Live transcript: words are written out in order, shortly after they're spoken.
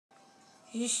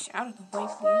Yeesh, out of the way,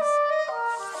 please.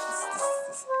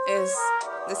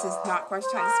 This is not Crunch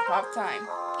Time, this is Pop Time.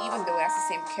 Even though it has the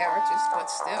same characters, but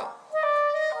still.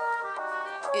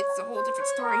 It's a whole different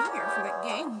story here for that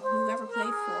game you ever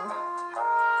played for.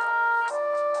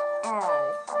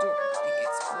 Oh, Dora the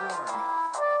Explorer.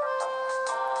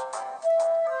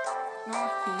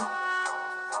 Naughty.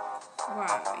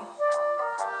 Why?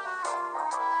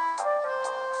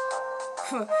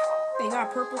 They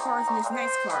got purple cards and there's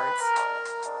nice cards.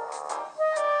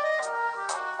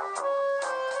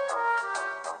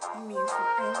 I mean,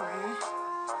 forever.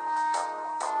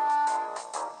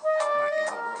 Why in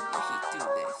the world would he do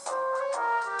this?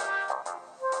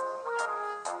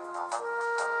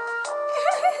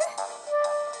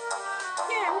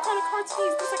 Yeah, what kind of cards are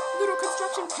these? There's like little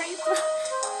construction paper.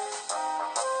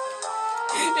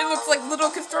 It looks like little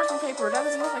construction paper. That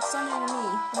doesn't look like something to me.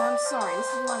 But I'm sorry, this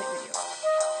is a Lonnie video.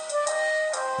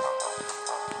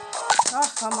 Oh,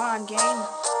 come on, game.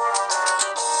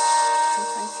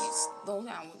 Sometimes you slow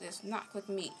down with this. Not click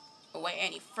me away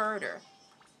any further.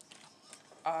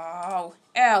 Oh,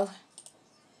 L.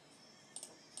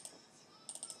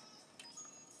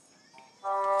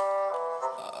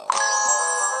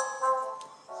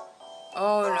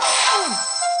 Oh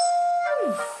no.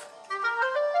 Oof.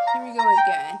 Here we go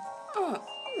again. Oof.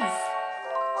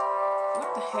 What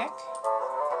the heck?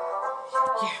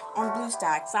 Yeah, on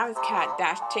BlueStacks, Savage Cat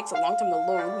Dash takes a long time to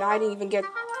load. Now I didn't even get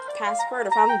past further.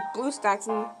 If I'm BlueStacks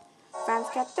and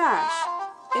Savage Cat Dash,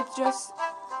 it just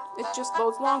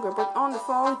loads longer. But on the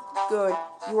phone, good.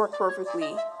 You work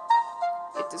perfectly.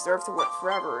 It deserves to work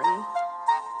forever. And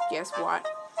guess what?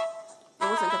 It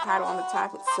wasn't compatible on the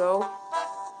tablet, so,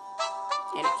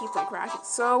 and it keeps on crashing.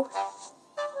 So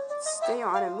stay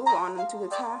on and move on into the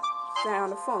tab. Stay on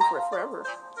the phone for it forever.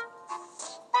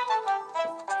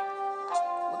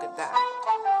 Look at that.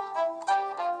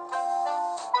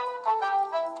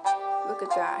 Look at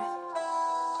that.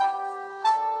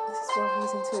 This is for a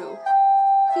reason too.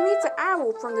 He meets an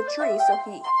owl from the tree, so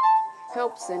he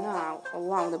helps him out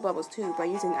along the bubbles too by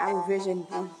using owl vision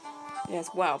as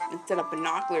well instead of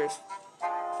binoculars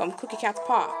from Cookie Cat's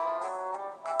paw.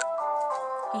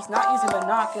 He's not using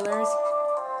binoculars.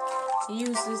 He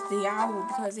uses the owl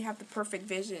because they have the perfect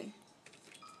vision.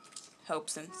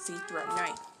 Helps him see through at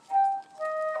night.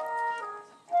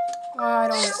 Oh, I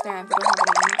don't understand. They don't have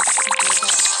any.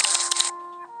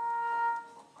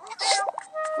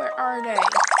 Where are they?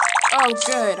 Oh,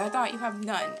 good. I thought you have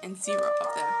none and 0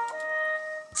 up there.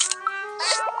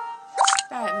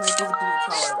 That might be the blue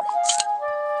color.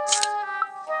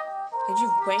 Did you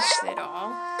waste it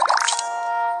all?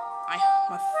 I'm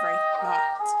afraid not.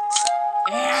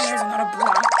 And there's another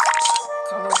block.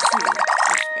 Color 2,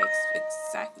 which makes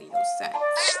exactly no sense.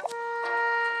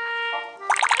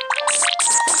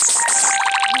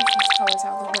 Move these colors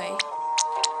out of the way.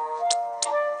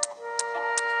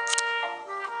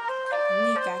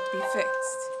 Need that to be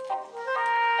fixed.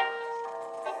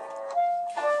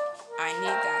 I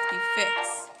need that to be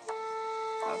fixed.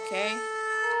 Okay?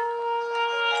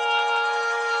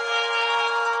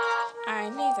 I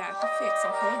need that to be fixed,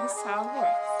 okay? This is how it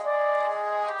works.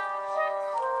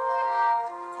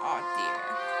 Oh dear.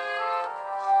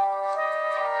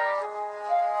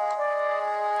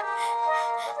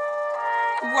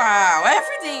 Wow,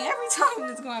 every time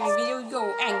this going on in video, you go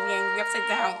angry, upside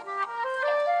down.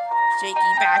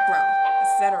 Shaky background,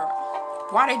 etc.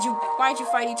 Why did you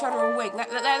fight each other away? Let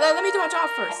me do my job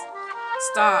first.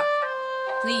 Stop.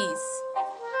 Please.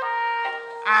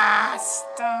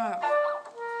 Stop.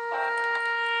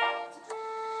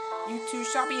 You two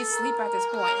shall be asleep at this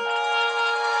point.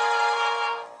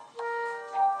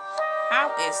 How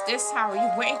is this? How are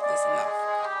you weightless enough?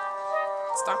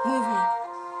 Stop moving.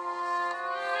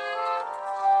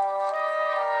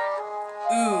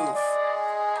 Oof.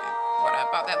 What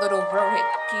about that little roadhead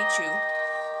Pichu?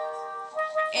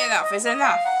 Enough is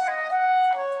enough.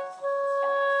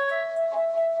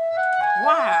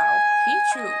 Wow,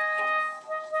 Pichu.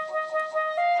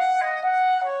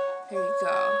 Here you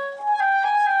go.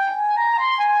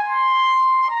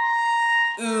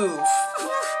 Oof.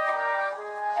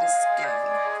 This game.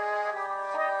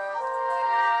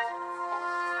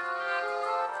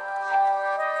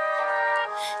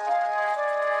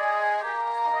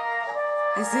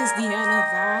 Is this the end of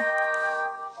that?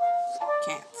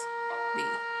 Can't be.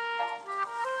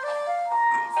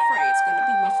 I'm afraid it's gonna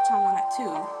be much time on that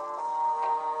too.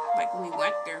 Like we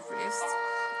went there for this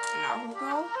an hour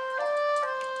ago.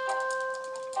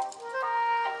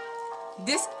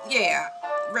 This, yeah,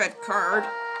 red card.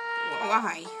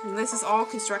 Why? This is all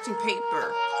construction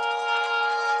paper.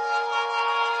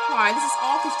 Why? This is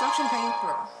all construction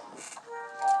paper.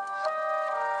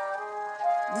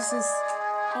 This is...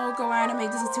 Oh, go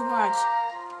animate. This is too much.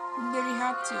 You literally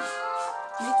had to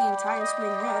make the entire screen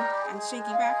red and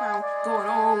shaky background going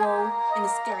oh, oh, in a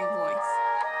scary voice.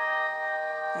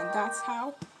 And that's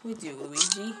how we do,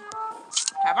 Luigi.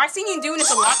 Have I seen you doing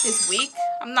this a lot this week?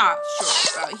 I'm not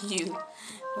sure about you.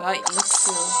 But you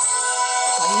still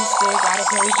got a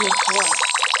very good point.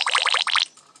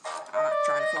 I'm not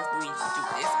trying to force Luigi to do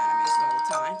this animation all the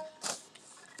time.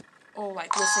 Oh,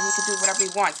 like, listen, he can do whatever he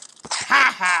wants. Ha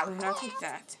ha! We're gonna take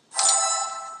that.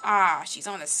 Ah, she's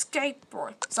on a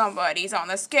skateboard. Somebody's on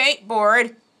the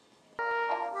skateboard.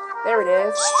 There it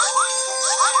is.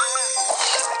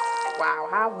 Wow,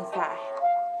 how was that?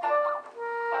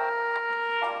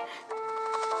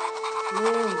 1, 2.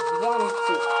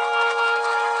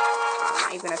 I'm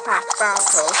not even attack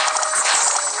Falco.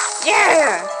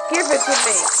 Yeah! Give it to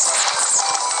me!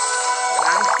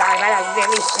 I'm sorry, but I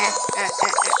really...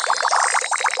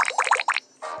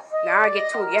 Now I get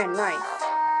to again, nice.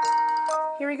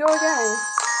 Here we go again.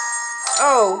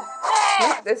 Oh,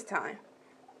 not this time.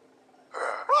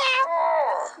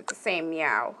 It's the same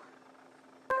meow.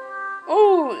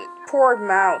 Oh, poor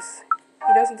mouse.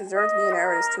 He doesn't deserve to be in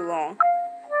areas too long.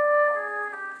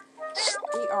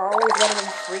 We are always letting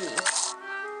him free.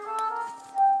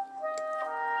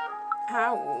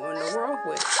 How in the world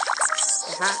would it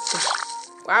happen?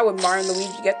 Why would Mario and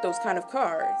Luigi get those kind of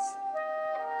cards?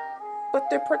 But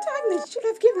their protagonist should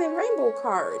have given them Rainbow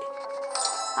card.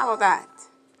 How about that?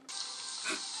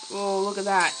 Oh, look at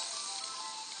that.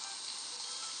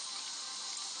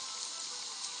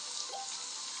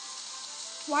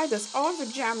 Why does all the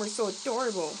jammers so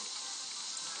adorable?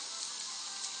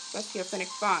 Especially authentic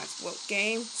fonts. Well,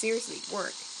 game, seriously,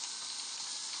 work.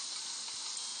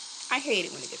 I hate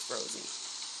it when it gets frozen.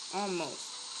 Almost.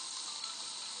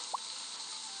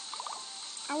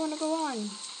 I want to go on.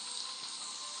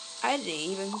 I didn't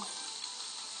even...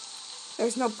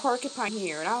 There's no porcupine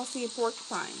here, and I don't see a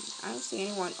porcupine. I don't see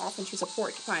anyone often choose a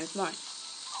porcupine as much.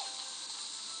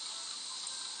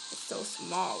 It's so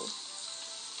small.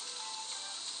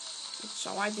 What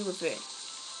shall I do with it?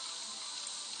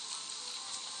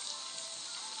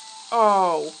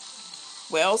 Oh.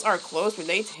 Whales are close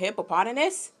related to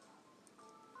hippopotamus?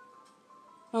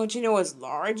 Don't you know it's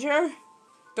larger?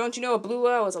 Don't you know a blue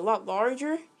whale is a lot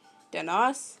larger than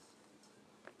us?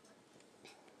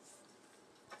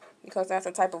 Because that's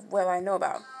the type of whale I know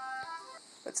about.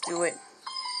 Let's do it.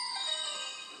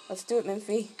 Let's do it,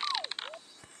 Minfy.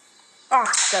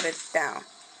 Ah, shut it down.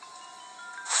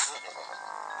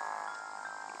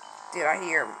 Did I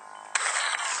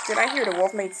hear the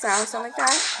wolf made sound, something like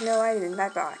that? No, I didn't. I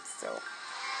thought so.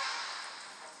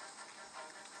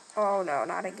 Oh no,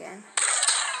 not again.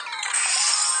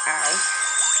 Ow.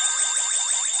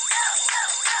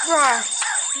 Run!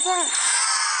 Run!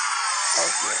 Oh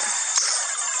dear.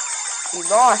 We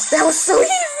lost. That was so easy!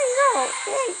 No!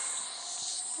 Hey!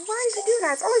 Why did you do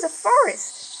that? It's always a forest!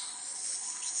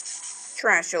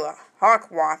 Tarantula. Hawk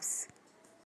Wops.